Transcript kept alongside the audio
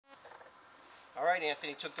All right,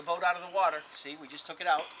 Anthony, took the boat out of the water. See, we just took it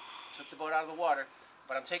out. Took the boat out of the water.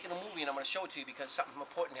 But I'm taking a movie and I'm going to show it to you because something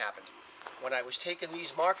important happened. When I was taking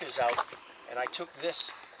these markers out and I took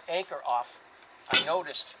this anchor off, I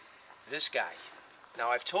noticed this guy. Now,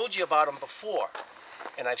 I've told you about him before,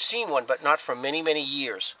 and I've seen one, but not for many, many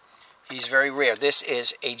years. He's very rare. This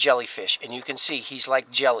is a jellyfish, and you can see he's like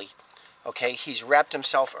jelly. Okay, he's wrapped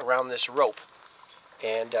himself around this rope,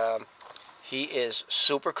 and he is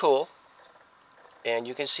super cool. And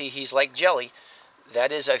you can see he's like jelly.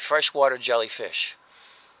 That is a freshwater jellyfish.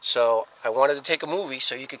 So I wanted to take a movie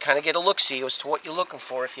so you could kind of get a look-see as to what you're looking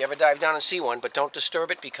for if you ever dive down and see one. But don't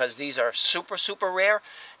disturb it because these are super, super rare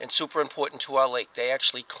and super important to our lake. They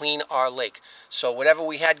actually clean our lake. So whatever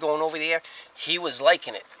we had going over there, he was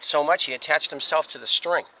liking it so much he attached himself to the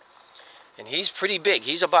string. And he's pretty big.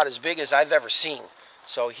 He's about as big as I've ever seen.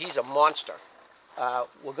 So he's a monster.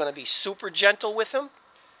 We're going to be super gentle with him.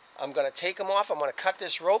 I'm going to take him off. I'm going to cut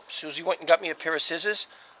this rope. Susie went and got me a pair of scissors.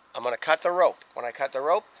 I'm going to cut the rope. When I cut the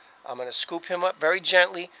rope, I'm going to scoop him up very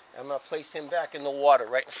gently. I'm going to place him back in the water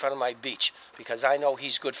right in front of my beach because I know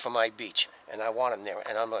he's good for my beach and I want him there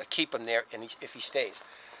and I'm going to keep him there and if he stays.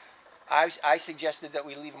 I suggested that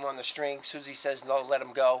we leave him on the string. Susie says no, let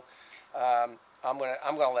him go. I'm going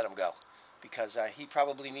to let him go because he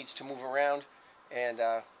probably needs to move around and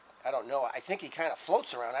I don't know. I think he kind of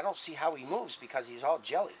floats around. I don't see how he moves because he's all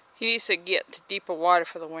jelly. He needs to get to deeper water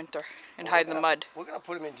for the winter and hide in the mud. We're going to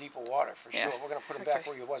put him in deeper water for sure. We're going to put him back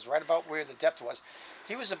where he was, right about where the depth was.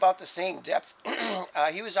 He was about the same depth.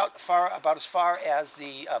 He was out about as far as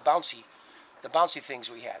the bouncy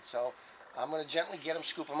things we had. So I'm going to gently get him,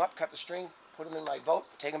 scoop him up, cut the string, put him in my boat,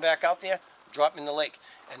 take him back out there, drop him in the lake.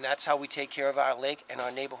 And that's how we take care of our lake and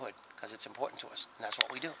our neighborhood because it's important to us. And that's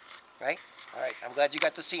what we do, right? All right, I'm glad you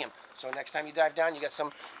got to see him. So next time you dive down, you got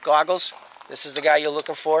some goggles. This is the guy you're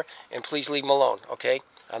looking for, and please leave him alone, okay?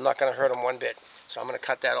 I'm not going to hurt him one bit, so I'm going to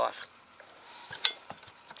cut that off.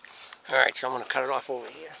 All right, so I'm going to cut it off over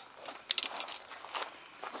here.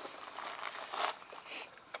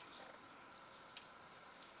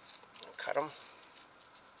 Cut him.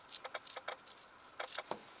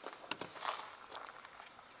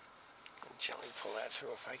 Gently pull that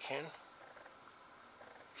through if I can.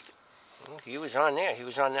 He was on there. He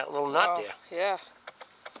was on that little knot there. Yeah.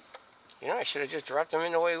 You know, I should have just dropped him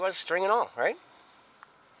in the way he was, string and all, right?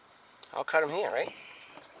 I'll cut him here, right?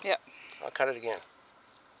 Yep. I'll cut it again.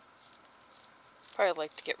 Probably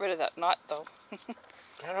like to get rid of that knot, though.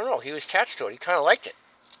 I don't know. He was attached to it. He kind of liked it.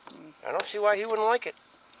 I don't see why he wouldn't like it.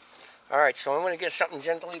 All right, so I'm going to get something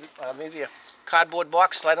gently, maybe a cardboard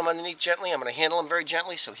box, slide him underneath gently. I'm going to handle him very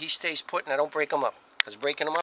gently so he stays put and I don't break him up. Because breaking him up